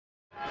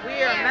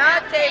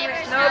Tabor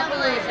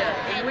Snowpalooza,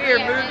 and we are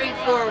moving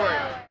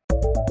forward.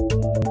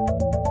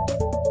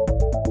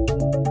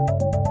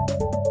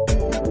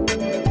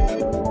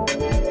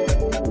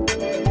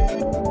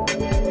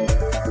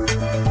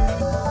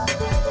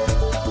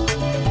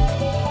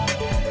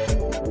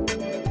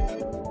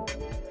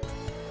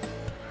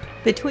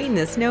 Between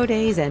the snow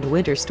days and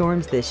winter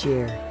storms this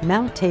year,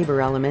 Mount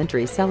Tabor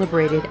Elementary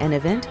celebrated an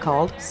event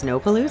called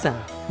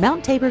Snowpalooza.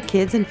 Mount Tabor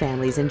kids and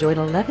families enjoyed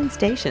 11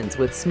 stations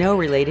with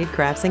snow-related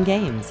crafts and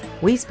games.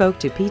 We spoke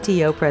to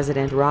PTO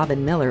President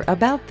Robin Miller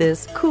about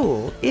this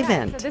cool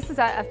event. So this is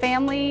a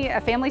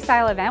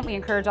family-style event. We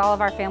encourage all of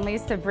our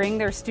families to bring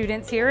their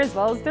students here as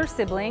well as their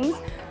siblings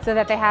so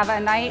that they have a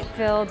night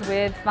filled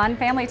with fun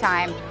family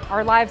time.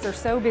 Our lives are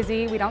so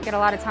busy, we don't get a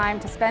lot of time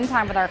to spend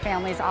time with our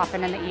families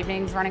often in the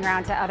evenings, running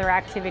around to other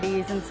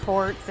activities and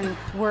sports and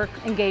work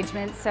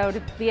engagements. So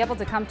to be able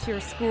to come to your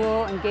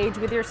school, engage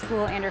with your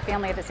school and your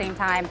family at the same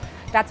time,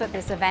 that's what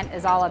this event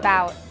is all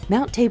about.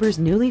 Mount Tabor's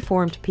newly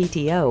formed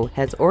PTO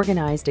has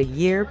organized a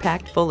year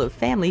packed full of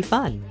family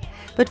fun.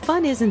 But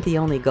fun isn't the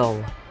only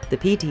goal. The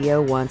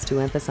PTO wants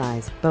to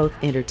emphasize both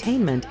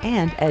entertainment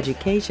and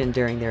education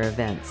during their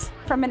events.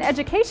 From an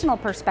educational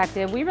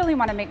perspective, we really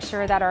want to make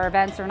sure that our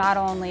events are not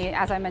only,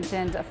 as I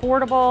mentioned,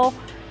 affordable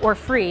or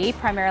free,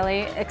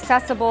 primarily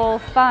accessible,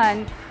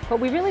 fun, but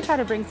we really try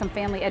to bring some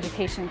family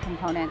education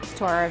components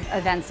to our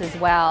events as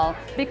well,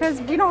 because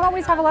we don't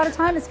always have a lot of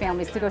time as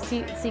families to go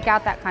seek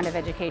out that kind of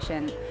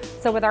education.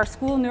 So with our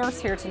school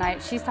nurse here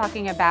tonight, she's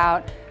talking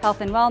about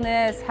health and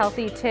wellness,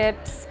 healthy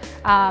tips,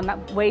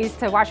 ways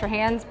to wash your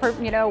hands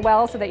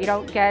well so that you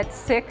don't get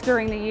sick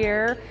during the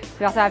year.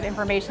 We also have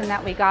information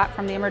that we got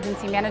from the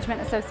Emergency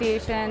Management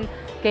Association,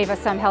 gave us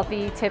some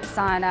healthy tips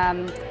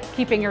on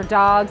keeping your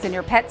dogs and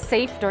your pets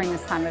safe during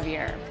this time of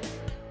year.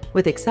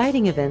 With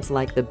exciting events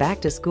like the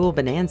Back to School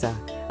Bonanza,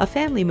 a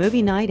family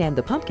movie night, and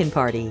the pumpkin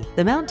party,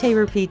 the Mount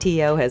Tabor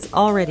PTO has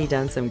already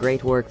done some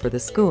great work for the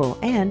school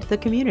and the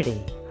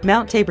community.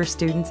 Mount Tabor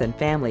students and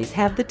families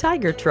have the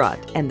Tiger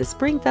Trot and the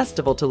Spring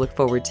Festival to look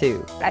forward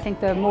to. I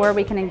think the more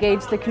we can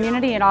engage the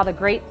community in all the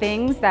great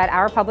things that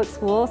our public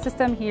school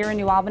system here in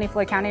New Albany,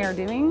 Floyd County are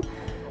doing,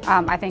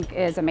 I think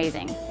is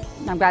amazing.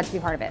 I'm glad to be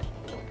part of it.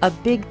 A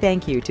big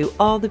thank you to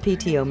all the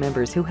PTO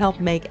members who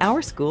helped make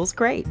our schools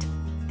great.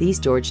 These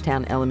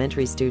Georgetown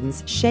Elementary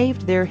students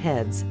shaved their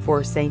heads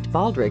for St.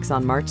 Baldrick's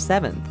on March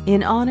 7th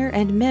in honor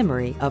and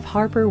memory of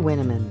Harper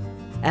Winneman.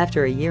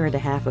 After a year and a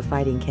half of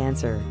fighting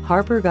cancer,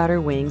 Harper got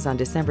her wings on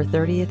December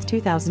 30th,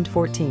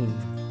 2014.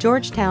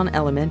 Georgetown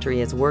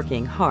Elementary is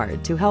working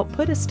hard to help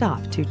put a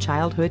stop to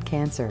childhood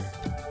cancer.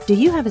 Do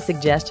you have a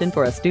suggestion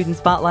for a student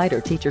spotlight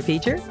or teacher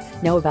feature?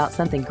 Know about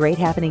something great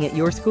happening at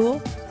your school?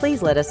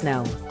 Please let us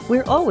know.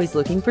 We're always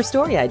looking for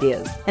story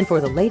ideas. And for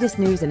the latest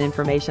news and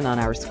information on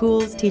our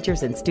schools,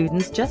 teachers, and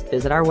students, just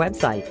visit our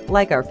website,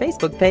 like our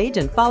Facebook page,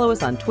 and follow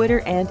us on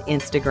Twitter and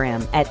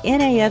Instagram at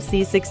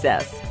NAFC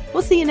Success.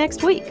 We'll see you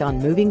next week on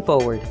Moving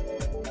Forward.